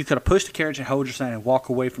you could have pushed the carriage and hold your son and walk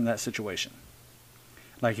away from that situation.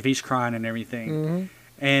 Like if he's crying and everything,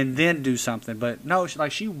 and then do something. But no,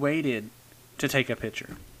 she waited to take a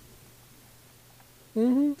picture.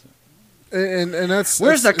 And that's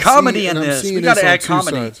where's the comedy in this? We got to add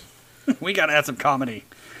comedy. We got to add some comedy.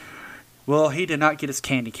 Well, he did not get his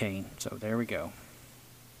candy cane, so there we go.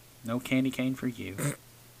 No candy cane for you.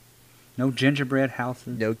 No gingerbread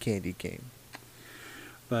houses. No candy cane.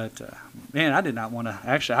 But man, I did not want to.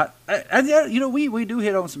 Actually, I we do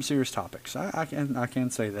hit on some serious topics. I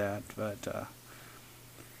can say that, but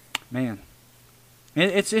man,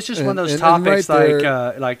 it's just one of those topics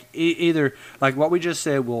either like what we just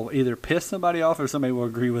said will either piss somebody off or somebody will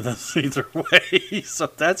agree with us either way. So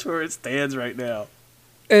that's where it stands right now.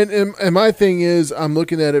 And my thing is, I'm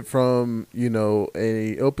looking at it from,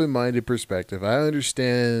 a open-minded perspective. I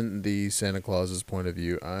understand the Santa Claus's point of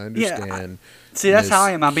view. I understand. See, that's how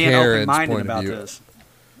I am. I'm being open-minded about this.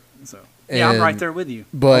 So I'm right there with you.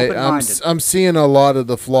 But I'm seeing a lot of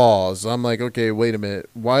the flaws. I'm like, okay, wait a minute.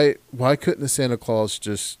 Why couldn't the Santa Claus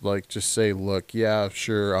just say, look, yeah,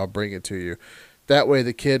 sure, I'll bring it to you. That way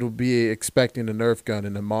the kid will be expecting a Nerf gun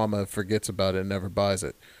and the mama forgets about it and never buys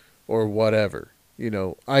it or whatever.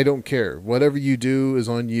 I don't care. Whatever you do is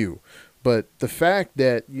on you. But the fact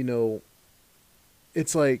that,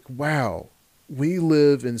 it's like, wow, we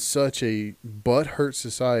live in such a butthurt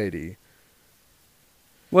society.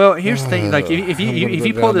 Well, here's the thing. Like, if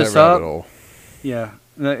you pull this up,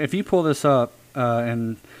 if you pull this up,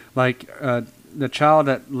 and like the child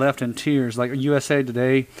that left in tears, like USA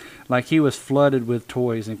Today, like he was flooded with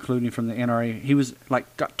toys, including from the NRA. He was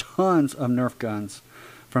like got tons of Nerf guns.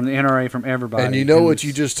 From the NRA, from everybody. And you know what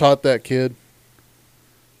you just taught that kid?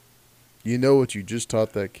 That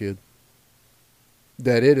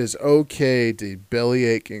it is okay to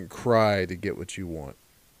bellyache and cry to get what you want.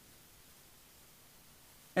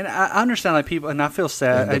 And I understand, like, people, and I feel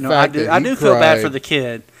sad. I do feel bad for the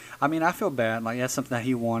kid. I mean, I feel bad. Like, that's something that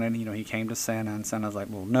he wanted. He came to Santa, and Santa's like,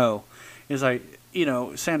 well, no. It's like,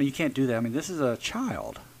 Santa, you can't do that. I mean, this is a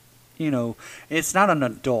child. It's not an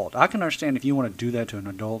adult. I can understand if you want to do that to an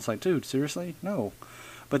adult. It's like, dude, seriously? No.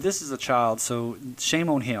 But this is a child, so shame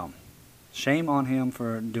on him. Shame on him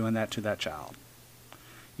for doing that to that child.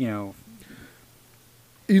 You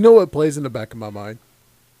know what plays in the back of my mind?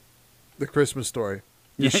 The Christmas Story.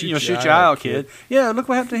 You'll shoot your eye out, kid. Yeah, look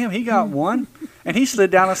what happened to him. He got one, and he slid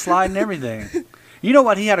down a slide and everything. You know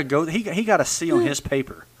what? He had to go. He got a C on his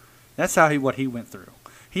paper. That's what he went through.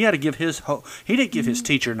 He had to give he didn't give his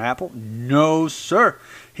teacher an apple. No, sir.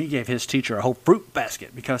 He gave his teacher a whole fruit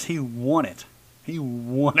basket because he wanted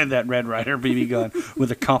that Red Ryder BB gun with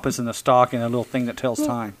a compass and the stock and a little thing that tells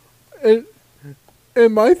time.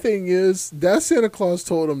 And my thing is, that Santa Claus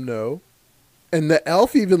told him no. And the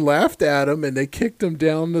elf even laughed at him and they kicked him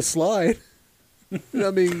down the slide.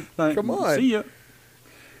 I mean, come on. See ya.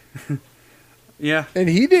 Yeah. And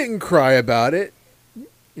he didn't cry about it.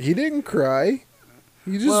 He didn't cry.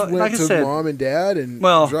 He just went to mom and dad and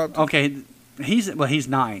dropped. Okay, he's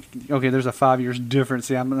 9. Okay, there's a 5 years difference.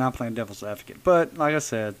 See, I'm not playing devil's advocate, but like I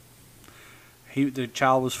said, the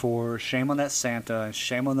child was 4. Shame on that Santa, and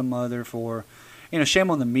shame on the mother for, shame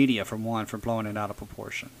on the media for blowing it out of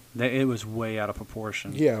proportion. It was way out of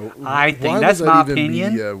proportion. Yeah, I think that's my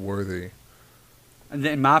opinion. Media worthy.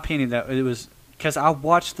 In my opinion, that it was because I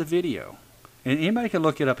watched the video. And anybody can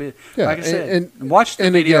look it up. Like I said, watch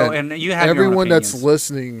the video, and you have everyone your own that's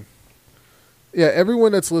listening. Yeah,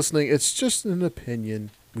 everyone that's listening, it's just an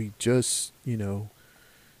opinion. We just, we're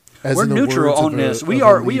neutral on this. We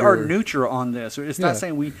are neutral on this. It's not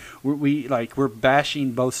saying we're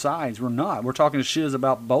bashing both sides. We're not. We're talking shiz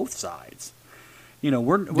about both sides.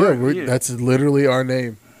 That's literally our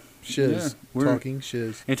name. Shiz. Talking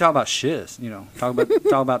shiz. And talk about shiz. Talk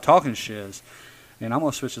about talking shiz. And I'm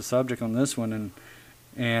going to switch the subject on this one,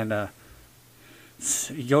 and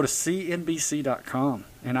you go to CNBC.com,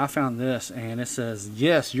 and I found this, and it says,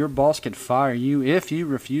 yes, your boss can fire you if you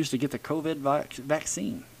refuse to get the COVID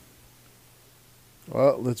vaccine.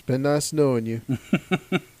 Well, it's been nice knowing you.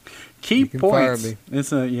 Key points. Fire me.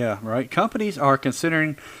 It's right. Companies are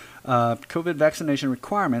considering COVID vaccination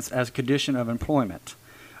requirements as a condition of employment.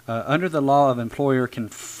 Under the law, an employer can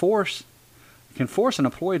force an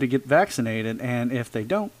employee to get vaccinated, and if they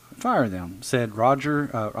don't, fire them, said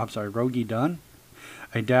Rogie Dunn,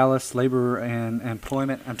 a Dallas labor and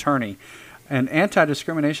employment attorney. And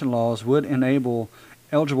anti-discrimination laws would enable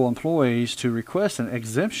eligible employees to request an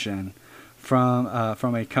exemption from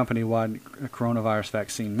a company-wide coronavirus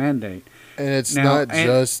vaccine mandate. And it's not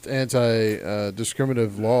just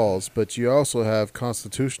anti-discriminative laws, but you also have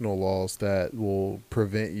constitutional laws that will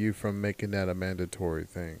prevent you from making that a mandatory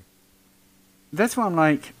thing. That's why I'm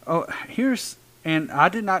like, and I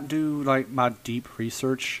did not do like my deep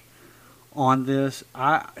research on this.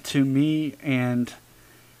 I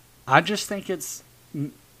just think it's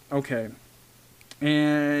okay.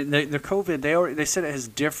 And the COVID, they said it has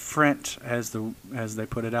different, as they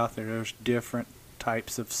put it out there. There's different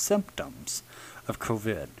types of symptoms of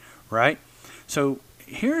COVID, right? So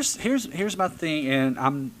here's my thing, and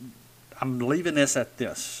I'm leaving this at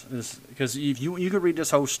this, because if you could read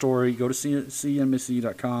this whole story, go to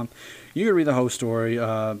cnbc.com. You can read the whole story.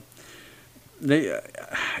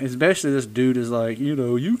 Especially this dude is like,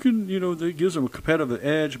 that gives them a competitive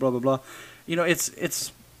edge, blah blah blah.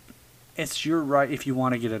 It's your right if you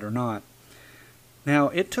want to get it or not. Now,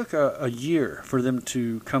 it took a year for them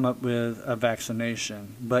to come up with a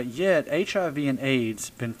vaccination, but yet HIV and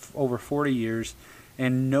AIDS been over 40 years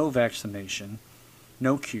and no vaccination,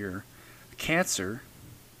 no cure. Cancer,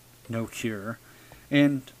 no cure.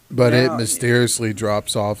 But it mysteriously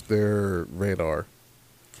drops off their radar.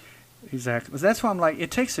 Exactly. That's why I'm like,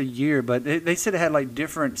 it takes a year, but they said it had like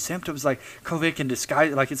different symptoms, like COVID can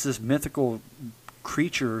disguise, like it's this mythical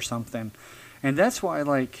creature or something. And that's why,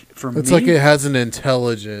 like, for me... It's like it has an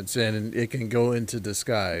intelligence and it can go into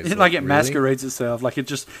disguise. It really? Masquerades itself. Like, it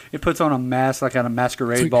puts on a mask, like on a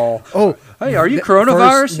masquerade ball. Oh. Hey, are you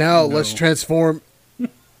coronavirus? First, now let's transform...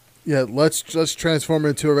 Yeah, let's transform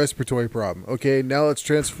into a respiratory problem. Okay, now let's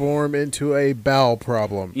transform into a bowel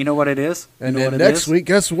problem. You know what it is? And then next week,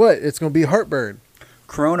 guess what? It's going to be heartburn.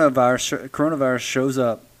 Coronavirus shows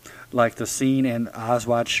up like the scene in Eyes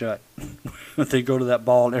Wide Shut. They go to that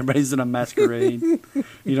ball and everybody's in a masquerade.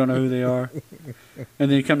 You don't know who they are.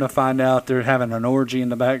 And then you come to find out they're having an orgy in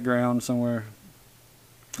the background somewhere.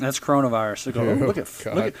 That's coronavirus. They go,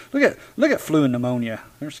 look at flu and pneumonia.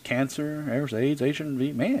 There's cancer. There's AIDS,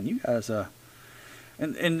 HIV. Man, you guys. And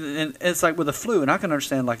it's like with the flu, and I can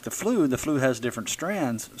understand like the flu has different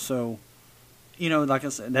strands. So, like I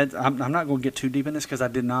said, I'm not going to get too deep in this because I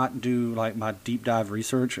did not do like my deep dive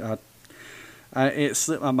research. It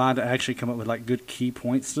slipped my mind to actually come up with like good key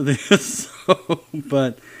points to this.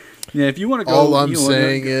 But yeah, if you want to go, all I'm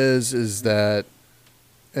saying is that.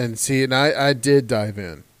 And see, and I did dive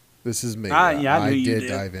in. This is me. I did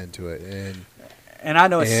dive into it, and I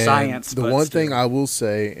know it's science. The one thing I will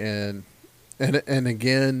say, and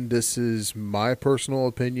again, this is my personal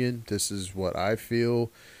opinion. This is what I feel,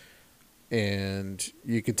 and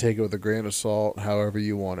you can take it with a grain of salt, however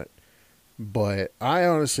you want it. But I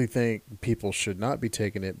honestly think people should not be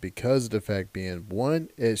taking it because of the fact being, one,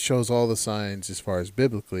 it shows all the signs as far as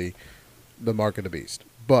biblically, the mark of the beast.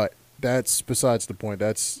 But that's besides the point.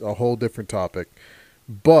 That's a whole different topic.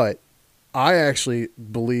 But I actually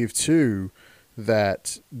believe, too,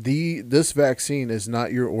 that this vaccine is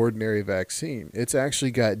not your ordinary vaccine. It's actually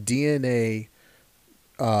got DNA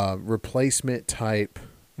replacement type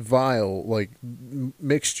vial, like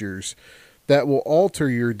mixtures, that will alter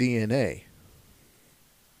your DNA.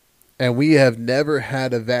 And we have never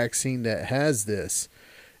had a vaccine that has this.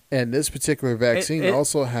 And this particular vaccine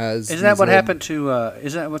also has... Isn't that what happened to...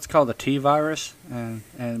 isn't that what's called the T virus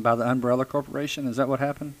and by the Umbrella Corporation? Is that what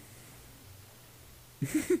happened?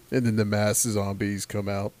 And then the mass zombies come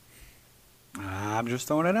out. I'm just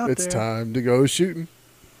throwing it out there. It's time to go shooting.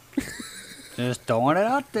 Just throwing it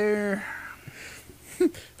out there.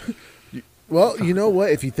 Well, you know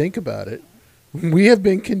what? If you think about it, we have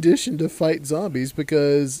been conditioned to fight zombies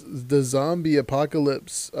because the zombie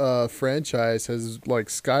apocalypse franchise has like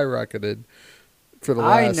skyrocketed for the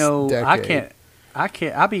last decade. I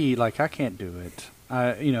can't do it.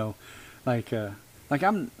 I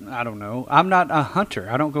don't know. I'm not a hunter.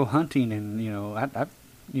 I don't go hunting, and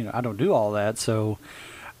I don't do all that. So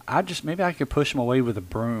maybe I could push them away with a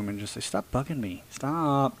broom and just say, "Stop bugging me.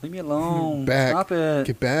 Stop. Leave me alone. Stop it.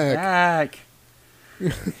 Get back."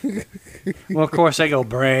 Well, of course, they go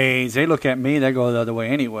braids. They look at me, they go the other way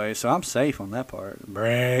anyway, so I'm safe on that part.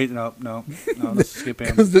 Braids, no, let's skip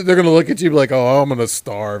in. They're going to look at you like, oh, I'm going to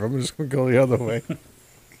starve. I'm just going to go the other way.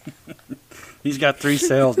 He's got 3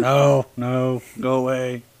 cells. No, go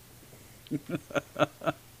away.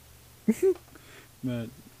 But,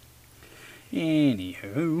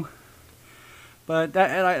 anywho. But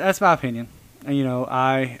that's my opinion.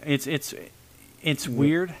 It's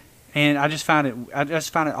weird. And I just found it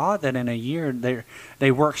odd that in a year they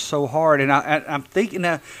worked so hard, and I'm thinking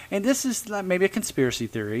now, and this is like maybe a conspiracy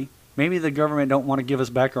theory, maybe the government don't want to give us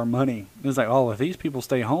back our money. It's like, oh, if these people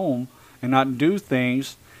stay home and not do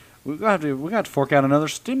things, we got to fork out another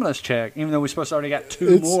stimulus check, even though we're supposed to already got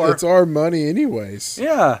two more. It's our money anyways.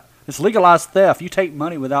 Yeah, it's legalized theft. You take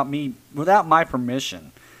money without my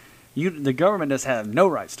permission. The government does have no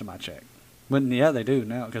rights to my check. But yeah, they do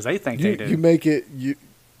now because they think they do.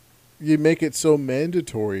 You make it so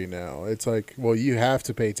mandatory now. It's like, well, you have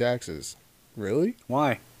to pay taxes. Really?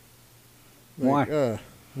 Why? Why?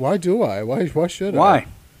 Why do I? Why should I? Why?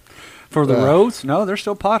 For the roads? No, there's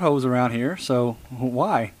still potholes around here. So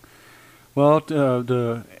why? Well,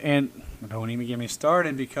 and don't even get me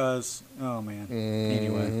started because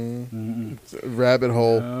anyway. Rabbit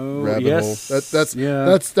hole. Oh, rabbit yes.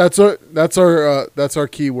 hole. That's our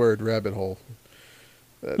keyword. Rabbit hole.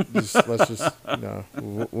 Let's just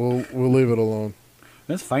we'll leave it alone.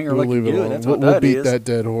 This finger looking good. That's we'll beat that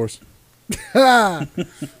dead horse.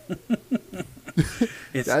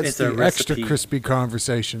 That's the extra crispy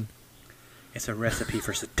conversation. It's a recipe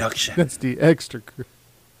for seduction. That's the extra.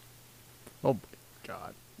 Oh my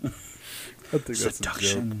God! I think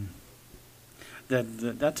seduction.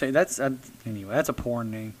 That's anyway. That's a porn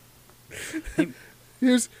name.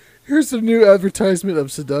 Here's a new advertisement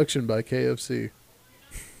of seduction by KFC.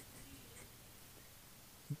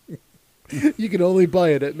 You can only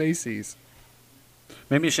buy it at Macy's.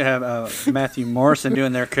 Maybe you should have Matthew Morrison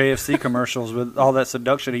doing their KFC commercials with all that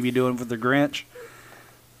seduction he'd be doing with the Grinch.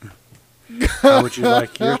 How would you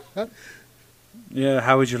like your? Yeah,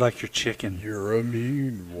 how would you like your chicken? You're a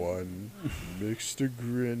mean one, Mr.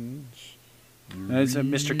 Grinch. It's a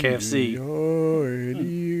Mr. KFC.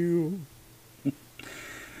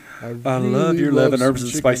 I love your 11 herbs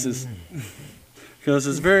and spices because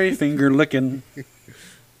it's very finger licking.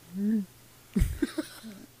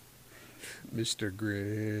 Mr.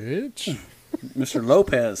 Grinch. Mr.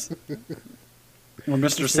 Lopez. Or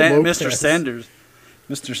Mr. Sanders.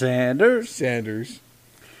 Mr. Sanders.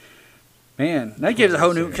 Man, that gives a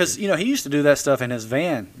whole new... Because, he used to do that stuff in his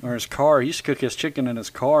van or his car. He used to cook his chicken in his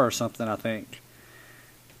car or something, I think.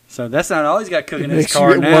 So that's not all he's got cooking in his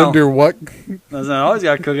car now. Wonder what... That's not all he's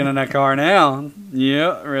got cooking in that car now.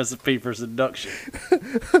 Yeah, recipe for seduction.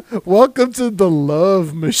 Welcome to the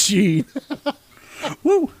love machine.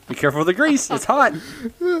 Woo! Be careful with the grease. It's hot.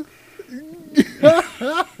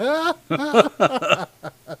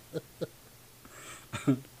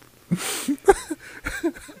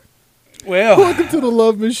 Well, welcome to the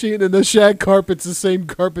love machine, and the shag carpet's the same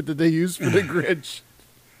carpet that they use for the Grinch.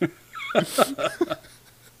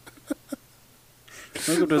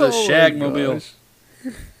 Welcome to the Shagmobile.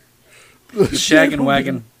 The Shaggin'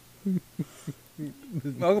 Wagon.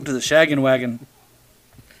 Welcome to the Shaggin' Wagon.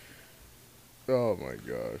 Oh my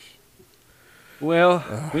gosh. Well,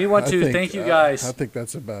 we want to thank you guys. I think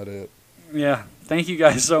that's about it. Yeah. Thank you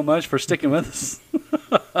guys so much for sticking with us.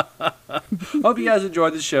 Hope you guys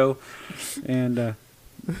enjoyed the show. And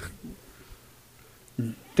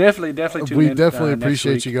definitely tune in. We definitely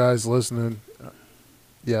appreciate you guys listening.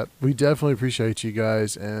 Yeah, we definitely appreciate you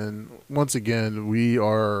guys. And once again, we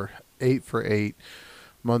are 8 for 8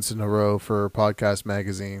 months in a row for Podcast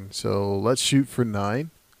Magazine. So let's shoot for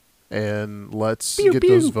 9. And let's get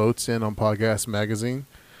those votes in on Podcast Magazine.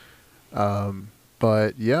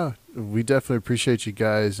 But yeah, we definitely appreciate you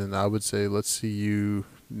guys. And I would say let's see you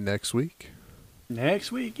next week.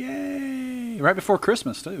 Next week, yay! Right before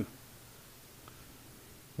Christmas, too.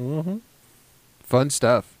 Fun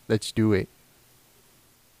stuff. Let's do it.